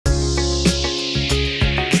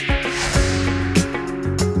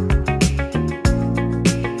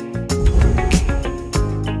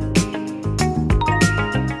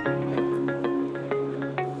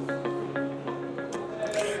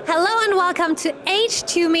welcome to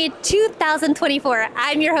H2Meet 2024.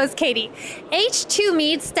 I'm your host, Katie.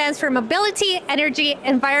 H2Meet stands for Mobility, Energy,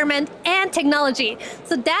 Environment, and Technology.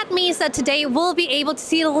 So that means that today we'll be able to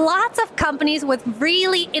see lots of companies with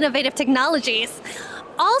really innovative technologies.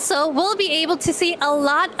 Also, we'll be able to see a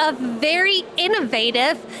lot of very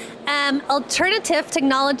innovative alternative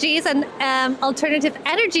technologies and alternative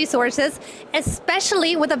energy sources,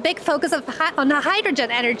 especially with a big focus on hydrogen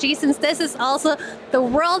energy, since this is also the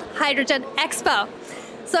World Hydrogen Expo.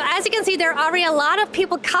 So as you can see, there are already a lot of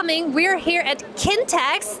people coming. We're here at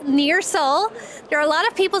KINTEX near Seoul. There are a lot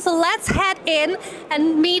of people, so let's head in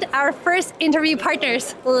and meet our first interview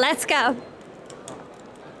partners. Let's go.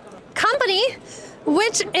 Company,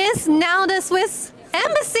 which is now the Swiss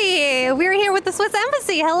Embassy. We're here with the Swiss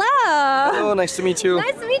Embassy. Hello. Hello, nice to meet you.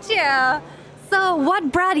 Nice to meet you. So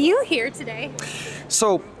what brought you here today?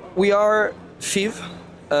 So we are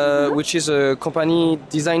FIV, which is a company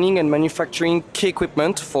designing and manufacturing key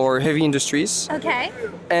equipment for heavy industries. Okay.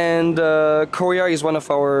 And Korea is one of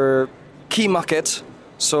our key markets.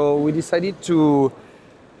 So we decided to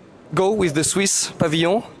go with the Swiss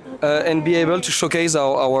pavilion and be able to showcase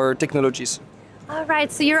our technologies. All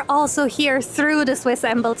right, so you're also here through the Swiss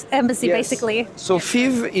Embassy, Yes. basically. So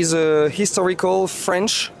FIV is a historical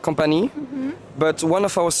French company, but one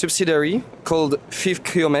of our subsidiary called FIV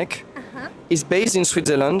Cryomec is based in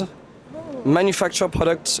Switzerland, manufacture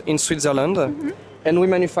products in Switzerland, and we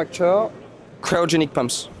manufacture cryogenic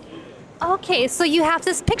pumps. Okay, so you have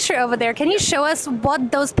this picture over there. Can you show us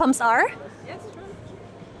what those pumps are?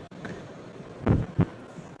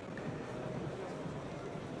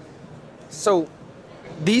 So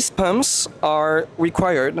these pumps are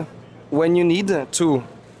required when you need to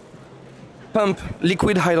pump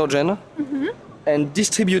liquid hydrogen and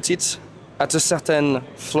distribute it at a certain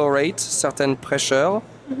flow rate, certain pressure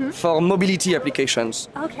for mobility applications.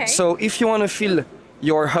 Okay. So if you want to fill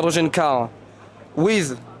your hydrogen car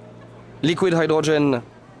with liquid hydrogen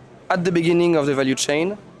at the beginning of the value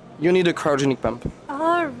chain, you need a cryogenic pump.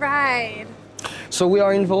 All right. So we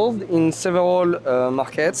are involved in several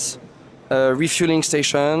markets. Refueling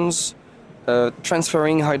stations,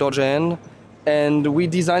 transferring hydrogen, and we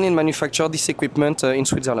design and manufacture this equipment in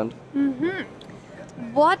Switzerland.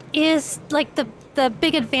 What is like the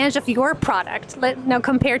big advantage of your product now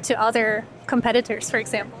compared to other competitors, for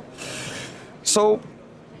example? So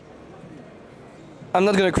I'm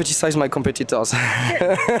not going to criticize my competitors.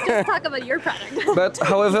 Just talk about your product. But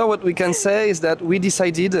however, what we can say is that we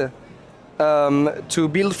decided to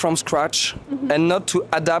build from scratch and not to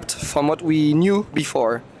adapt from what we knew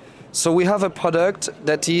before. So we have a product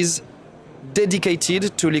that is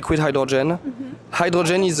dedicated to liquid hydrogen.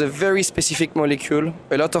 Hydrogen is a very specific molecule,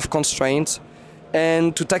 a lot of constraints.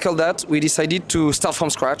 And to tackle that, we decided to start from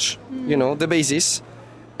scratch, you know, the basis,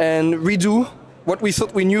 and redo what we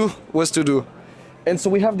thought we knew was to do. And so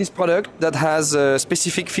we have this product that has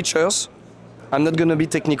specific features. I'm not going to be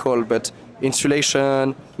technical, but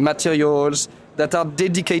insulation, materials that are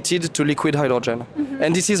dedicated to liquid hydrogen.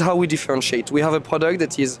 And this is how we differentiate. We have a product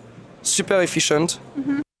that is super efficient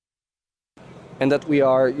and that we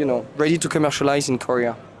are, you know, ready to commercialize in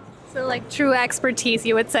Korea. So like true expertise,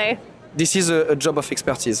 you would say. This is a job of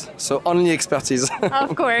expertise, so only expertise.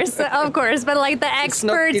 Of course, but like the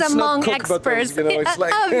experts it's among not Coke experts. bottles, you know, it's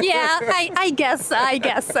like Oh yeah, I guess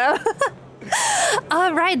so.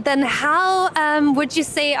 All right, then how would you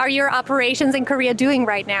say are your operations in Korea doing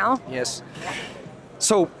right now? Yes.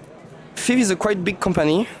 So, FIV is a quite big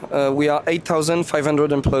company. We are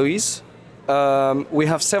 8,500 employees. We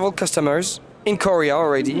have several customers in Korea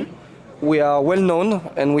already. We are well known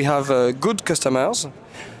and we have good customers.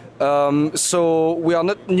 So we are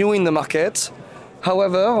not new in the market.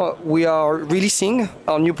 However, we are releasing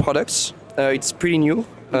our new products. It's pretty new.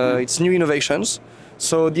 It's new innovations.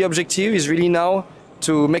 So the objective is really now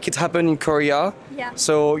to make it happen in Korea. Yeah.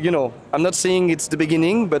 So, you know, I'm not saying it's the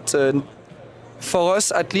beginning, but for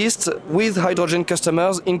us, at least with hydrogen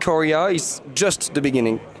customers in Korea, it's just the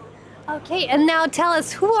beginning. Okay, and now tell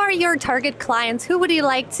us, who are your target clients? Who would you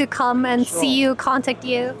like to come and see you, contact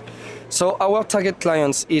you? So our target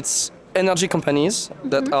clients, it's energy companies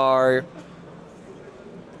that are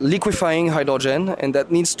liquefying hydrogen and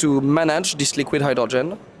that needs to manage this liquid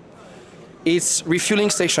hydrogen. It's refueling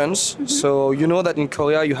stations. So you know that in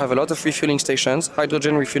Korea you have a lot of refueling stations,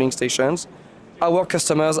 hydrogen refueling stations. Our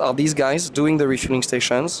customers are these guys doing the refueling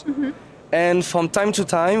stations. And from time to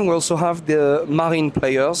time we also have the marine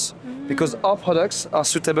players because our products are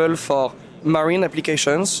suitable for marine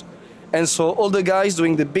applications. And so all the guys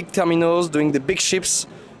doing the big terminals, doing the big ships,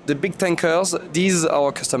 the big tankers, these are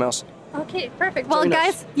our customers. Okay, perfect. Well,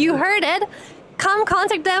 guys, you heard it. come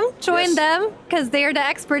contact them, join Yes. them, because they're the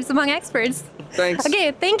experts among experts. Thanks.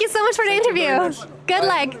 Okay, thank you so much for the Thank you very interview. much. Good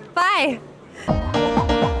Bye. luck. Bye.